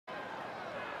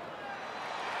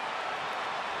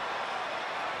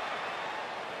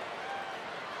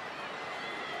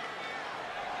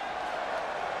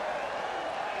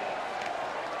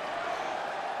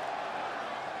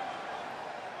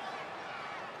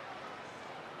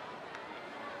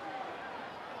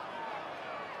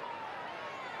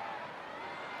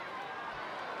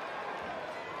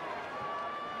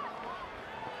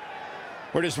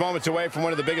We're just moments away from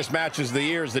one of the biggest matches of the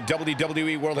year. The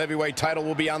WWE World Heavyweight title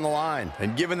will be on the line.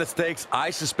 And given the stakes, I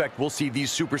suspect we'll see these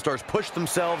superstars push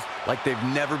themselves like they've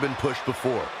never been pushed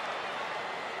before.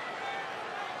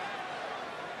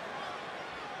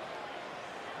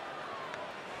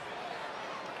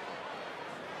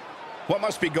 What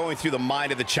must be going through the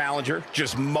mind of the challenger,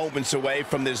 just moments away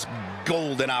from this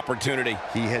golden opportunity?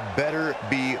 He had better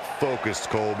be focused,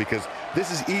 Cole, because this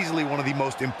is easily one of the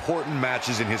most important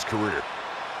matches in his career.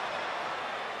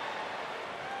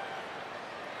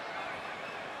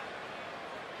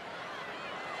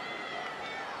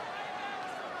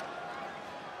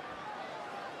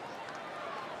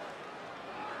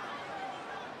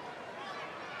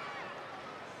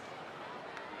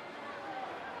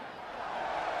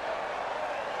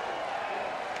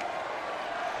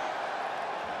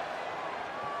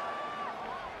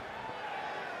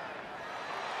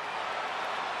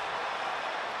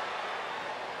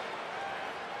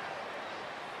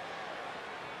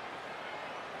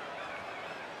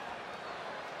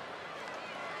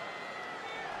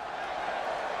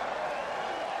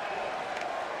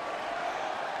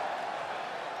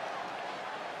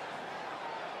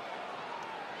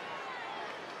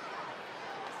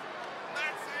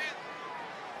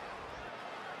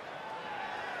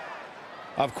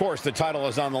 Of course, the title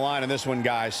is on the line in this one,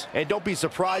 guys. And don't be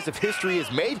surprised if history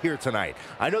is made here tonight.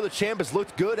 I know the champ has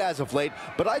looked good as of late,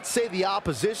 but I'd say the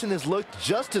opposition has looked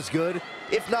just as good,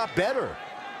 if not better.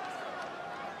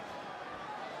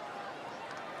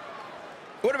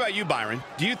 What about you, Byron?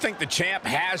 Do you think the champ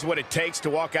has what it takes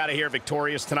to walk out of here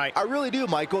victorious tonight? I really do,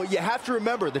 Michael. You have to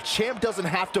remember, the champ doesn't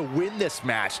have to win this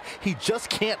match. He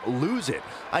just can't lose it.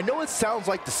 I know it sounds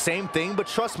like the same thing, but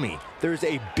trust me, there's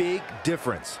a big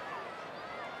difference.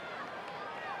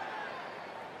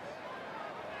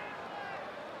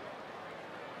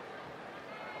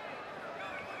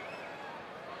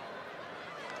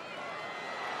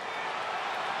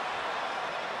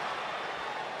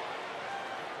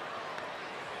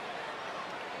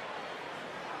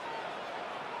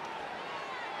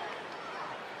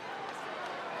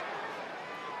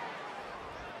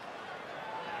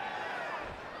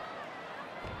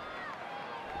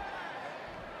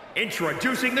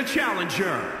 Introducing the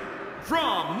challenger,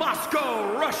 from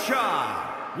Moscow,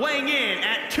 Russia, weighing in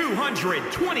at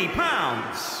 220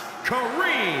 pounds,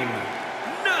 Khabib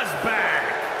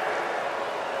Nurmagomedov.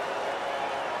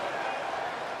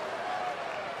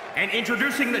 And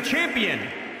introducing the champion,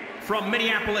 from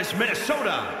Minneapolis,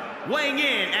 Minnesota, weighing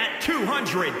in at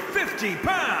 250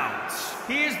 pounds,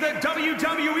 he is the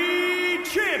WWE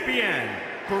Champion,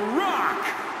 Brock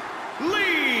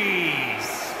Lesnar.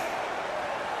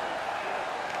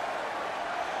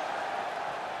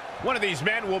 One of these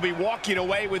men will be walking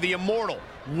away with the immortal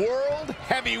World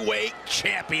Heavyweight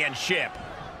Championship.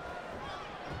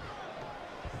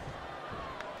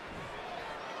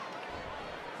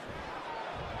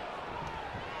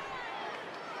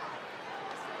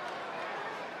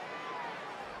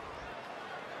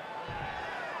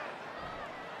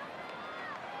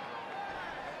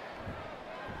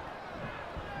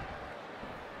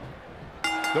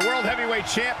 The World Heavyweight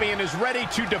Champion is ready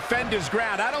to defend his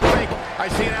ground. I don't think I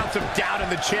see an ounce of doubt in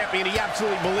the champion. He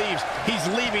absolutely believes he's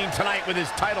leaving tonight with his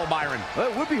title, Byron.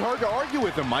 Well, it would be hard to argue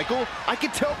with him, Michael. I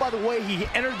could tell by the way he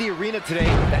entered the arena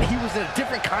today that he was in a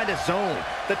different kind of zone.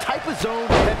 The type of zone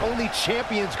that only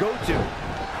champions go to.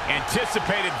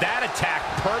 Anticipated that attack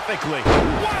perfectly.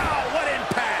 Wow, what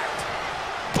impact!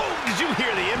 Boom, did you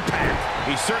hear the impact?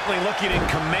 He's certainly looking in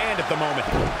command at the moment.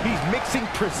 He's mixing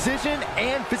precision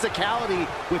and physicality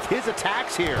with his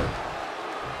attacks here.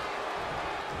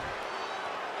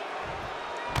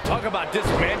 Talk about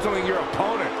dismantling your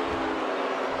opponent.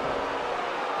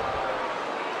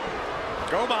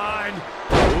 Go behind.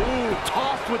 Ooh,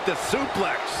 tossed with the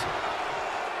suplex.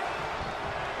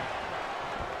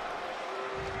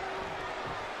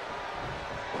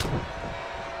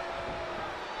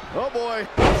 Oh boy.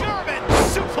 German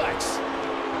suplex.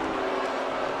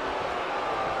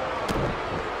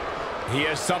 He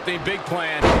has something big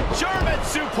planned. German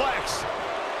suplex.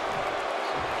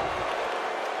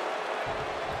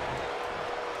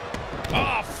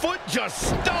 Oh, foot just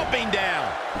stomping down.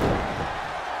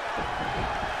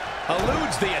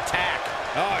 Eludes the attack.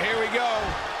 Oh, here we go.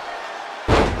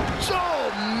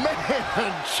 Oh,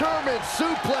 man. German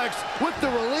suplex with the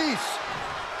release.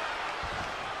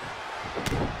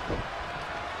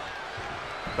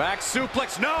 Back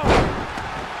suplex, no!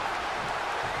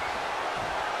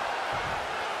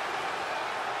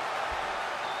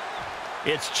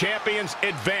 It's champion's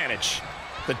advantage.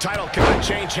 The title cannot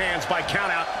change hands by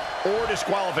countout or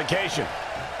disqualification.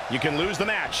 You can lose the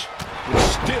match, would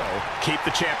still keep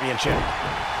the championship.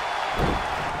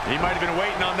 He might have been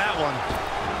waiting on that one.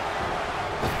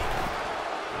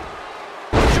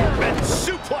 German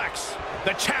suplex.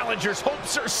 The challenger's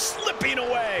hopes are slipping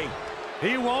away.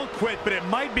 He won't quit, but it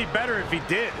might be better if he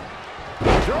did.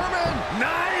 German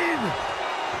 9.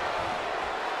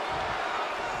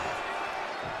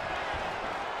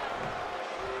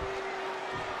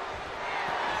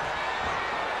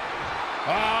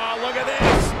 Oh, look at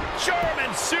this. German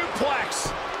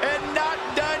suplex. And not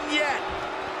done yet.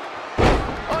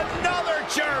 Another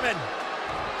German.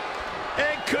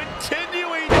 And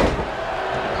continuing.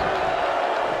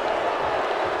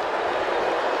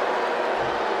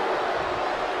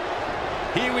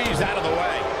 He weaves out of the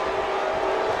way.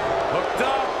 Hooked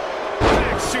up.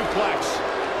 Back suplex.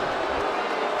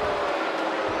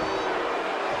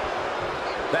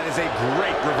 That is a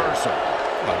great reversal.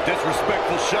 A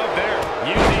disrespectful shove there.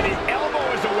 Using the elbow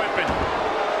as a weapon.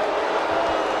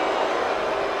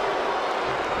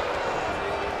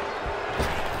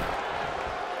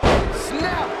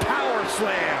 Snap power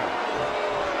slam.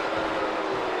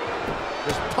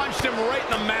 Just punched him right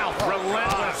in the mouth.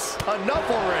 Relentless. Enough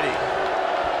already.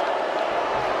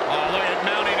 Oh, look at it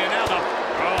mounting and out.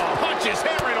 Oh, punches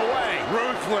hammering away.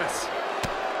 Ruthless.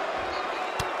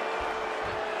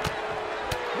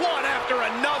 One after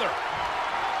another.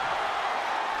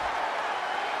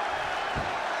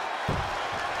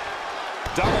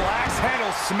 Double axe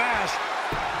handle smash.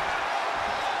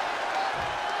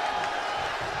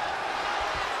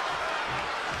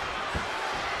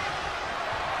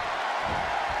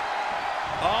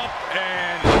 Up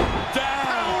and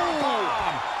down.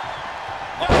 Bomb.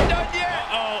 Not done yet.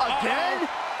 Again?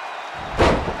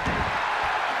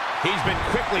 He's been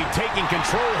quickly taking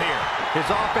control here. His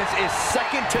offense is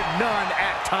second to none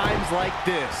at times like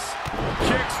this.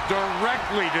 Kicks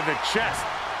directly to the chest.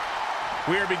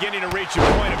 We are beginning to reach a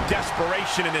point of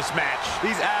desperation in this match.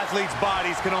 These athletes'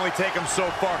 bodies can only take them so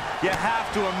far. You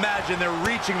have to imagine they're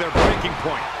reaching their breaking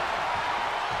point.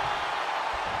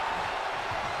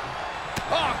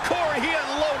 Oh, Corey, he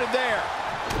unloaded there.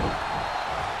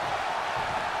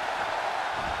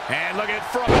 And look at it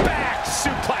from back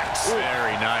suplex.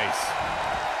 Very nice.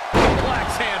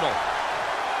 Black's handle.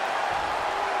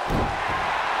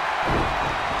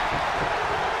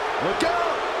 Look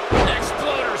out!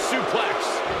 Exploder suplex.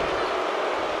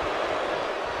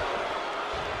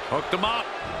 Hooked him up.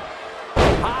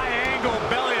 High angle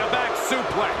belly to back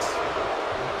suplex.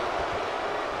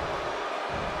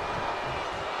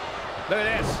 Look at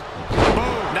this.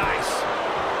 Boom. Nice.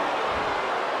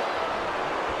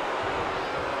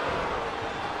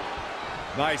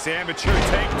 Nice amateur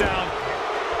takedown.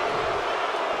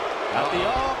 Out the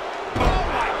all. Oh,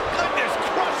 my goodness,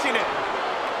 crushing it.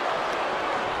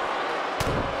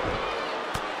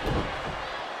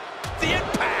 The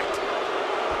impact.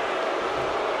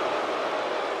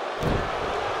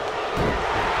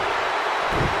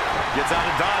 Gets out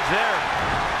of dodge there.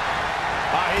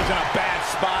 He's in a bad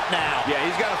spot now. Yeah,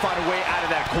 he's got to find a way out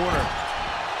of that corner.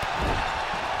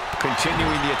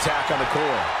 Continuing the attack on the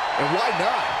core. And why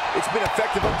not? It's been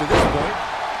effective up to this point.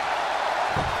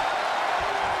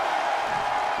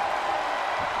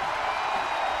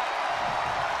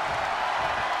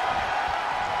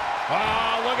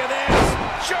 Oh, look at this.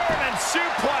 German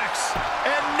suplex.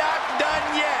 And not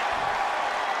done yet.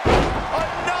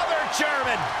 Another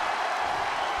German.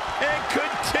 And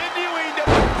continuing to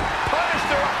punish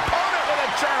their opponent with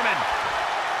a German.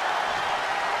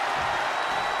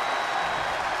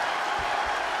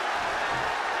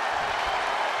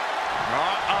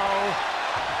 Uh-oh.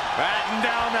 Batten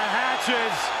down the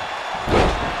hatches.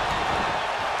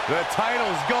 The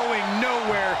title's going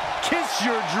nowhere. Kiss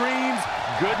your dreams.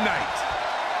 Good night.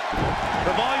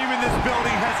 The volume in this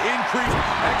building has increased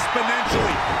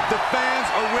exponentially. The fans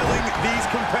are willing these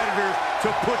competitors to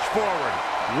push forward.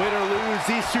 Win or lose,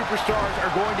 these superstars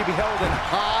are going to be held in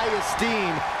high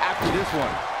esteem after this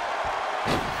one.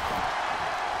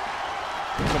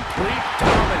 Complete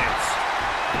dominance.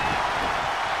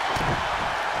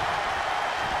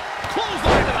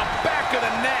 Clothesline to the back of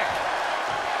the neck.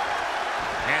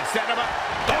 And setting him up.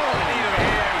 Oh, knee to the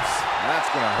face. That's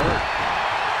going to hurt.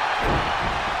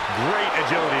 Great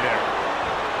agility there.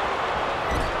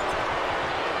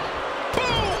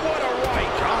 Boom, what a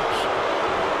right. Gosh.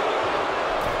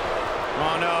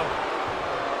 Oh, no.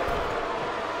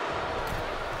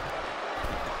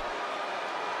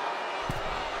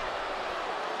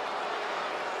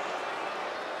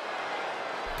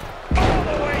 All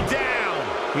the way down.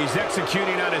 He's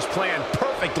executing on his plan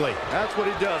perfectly. That's what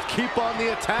he does. Keep on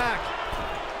the attack.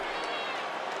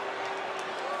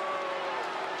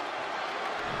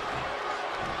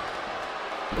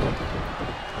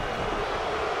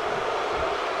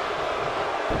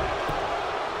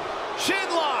 Chin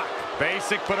lock.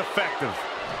 Basic but effective.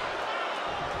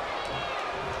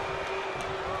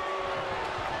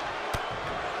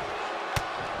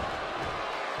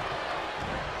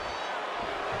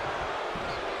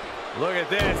 Look at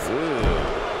this. Ooh.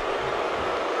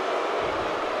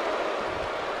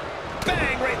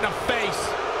 Bang, right in the face.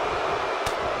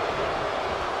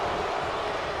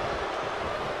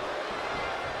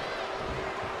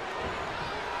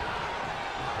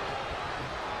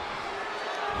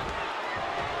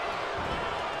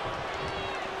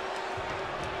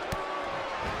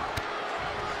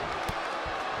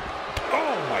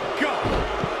 Oh my God.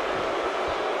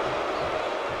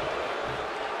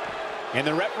 And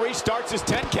the referee starts his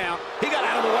 10 count. He got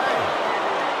out of the way.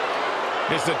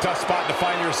 It's a tough spot to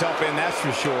find yourself in, that's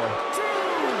for sure.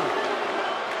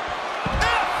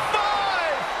 F5!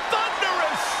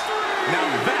 Thunderous! Now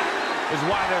that is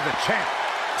why they're the champ.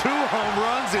 2 home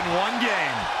runs in 1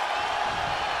 game.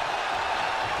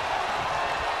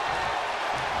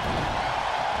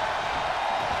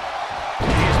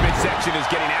 His midsection is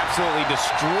getting absolutely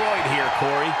destroyed here,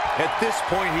 Corey. At this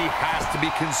point, he has to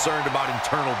be concerned about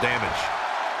internal damage.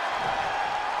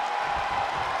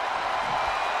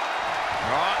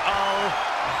 Uh-oh.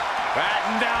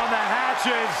 Batten down the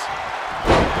hatches.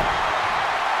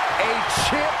 A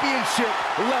championship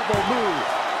level move.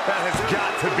 That has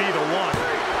got to be the one.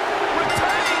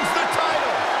 Retains the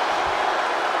title.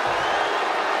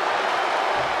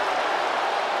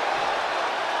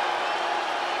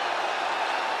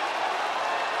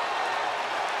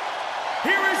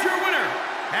 Here is your winner,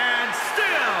 and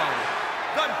still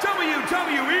the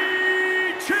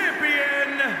WWE Champion,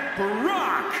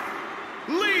 Brock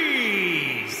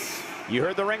Lesnar. You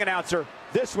heard the ring announcer.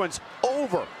 This one's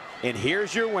over. And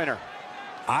here's your winner.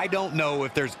 I don't know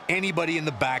if there's anybody in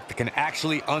the back that can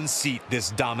actually unseat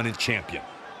this dominant champion.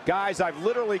 Guys, I've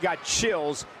literally got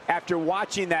chills after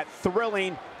watching that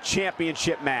thrilling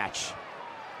championship match.